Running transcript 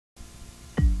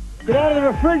Get out of the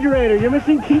refrigerator. You're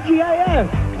missing TGIF.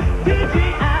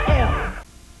 TGIF.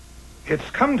 It's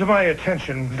come to my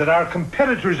attention that our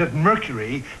competitors at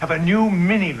Mercury have a new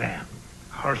minivan.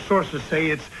 Our sources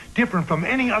say it's different from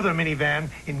any other minivan,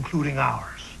 including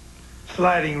ours.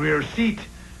 Sliding rear seat,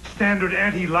 standard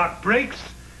anti-lock brakes,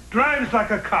 drives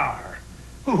like a car.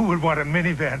 Who would want a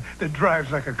minivan that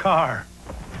drives like a car?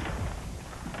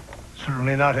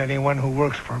 Certainly not anyone who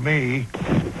works for me.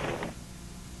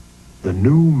 The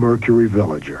new Mercury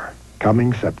Villager,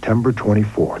 coming September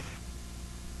 24th.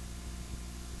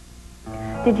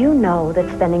 Did you know that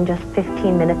spending just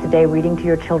 15 minutes a day reading to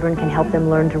your children can help them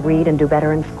learn to read and do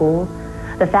better in school?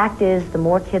 The fact is, the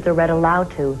more kids are read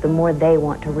aloud to, the more they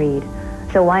want to read.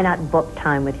 So why not book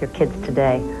time with your kids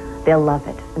today? They'll love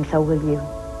it, and so will you.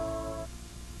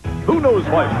 Who knows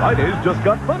why Fridays just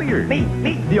got funnier? Me.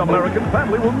 The American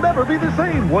family will never be the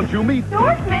same once you meet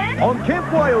Northman. on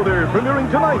Camp Wilder,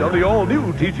 premiering tonight on the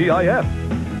all-new TGIF.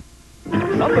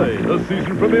 Sunday, the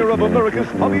season premiere of America's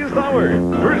Funniest Hour.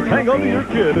 First, hang on to your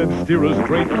kid and steer a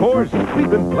straight course. We've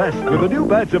been blessed with a new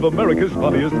batch of America's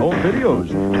Funniest home videos.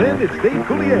 Then it's Dave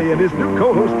Coulier and his new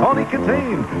co-host Tawny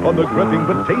Catane on the gripping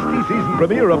but tasty season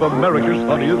premiere of America's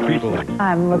Funniest People.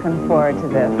 I'm looking forward to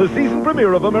this. The season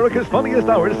premiere of America's Funniest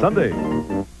Hour Sunday.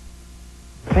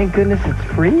 Thank goodness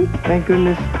it's free. Thank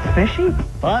goodness it's fishy.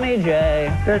 Funny, Jay.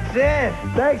 That's it.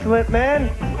 Thanks, Lip Man.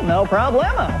 No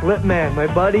problemo. Lip Man, my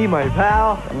buddy, my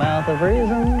pal. The mouth of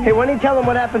reason. Hey, why don't you tell them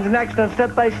what happens next on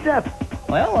Step by Step?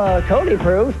 Well, Cody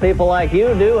proves people like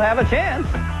you do have a chance.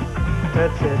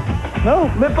 That's it. No,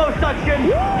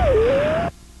 liposuction.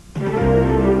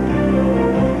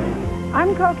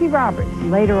 I'm Cokie Roberts.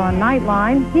 Later on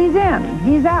Nightline, he's in,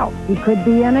 he's out, he could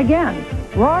be in again.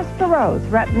 Ross Perot,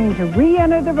 threatening to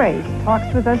re-enter the race,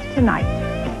 talks with us tonight.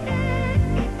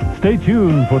 Stay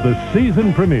tuned for the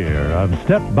season premiere of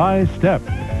Step by Step.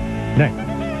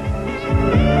 Next.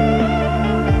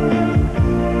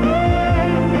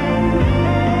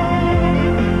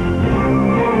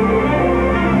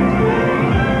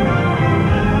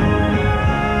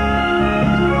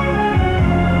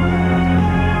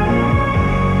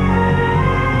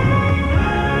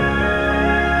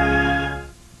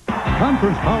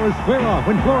 Conference powers square off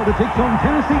when Florida takes on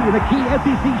Tennessee in a key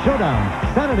SEC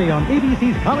showdown. Saturday on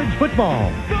ABC's College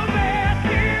Football.